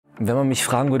Wenn man mich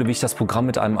fragen würde, wie ich das Programm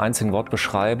mit einem einzigen Wort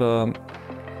beschreibe,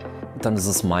 dann ist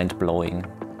es mind-blowing.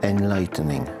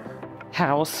 Enlightening.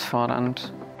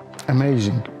 Herausfordernd.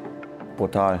 Amazing.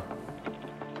 Brutal.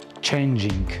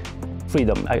 Changing.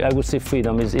 Freedom. I would say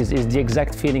freedom is the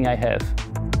exact feeling I have.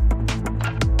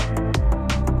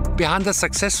 Behind a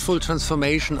successful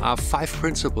transformation are 5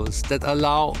 principles that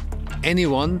allow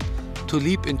anyone to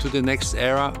leap into the next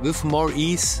era with more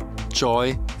ease,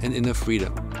 joy and inner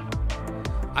freedom.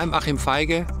 I'm Achim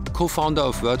Feige, co-founder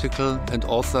of Vertical and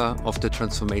author of the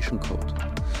Transformation Code.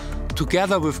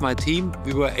 Together with my team,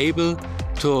 we were able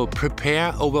to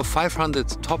prepare over 500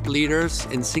 top leaders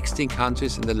in 16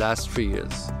 countries in the last 3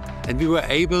 years. And we were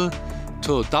able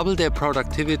to double their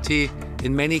productivity,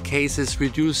 in many cases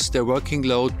reduce their working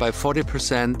load by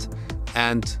 40%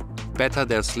 and better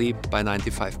their sleep by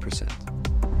 95%.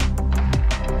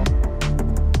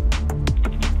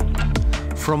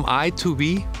 From I to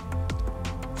we,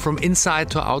 from inside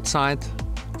to outside,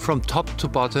 from top to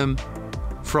bottom,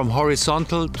 from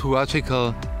horizontal to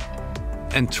vertical,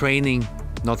 and training,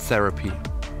 not therapy.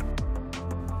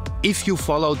 If you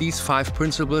follow these 5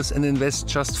 principles and invest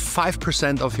just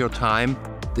 5% of your time,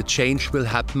 the change will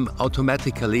happen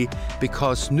automatically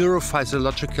because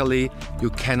neurophysiologically you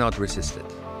cannot resist it.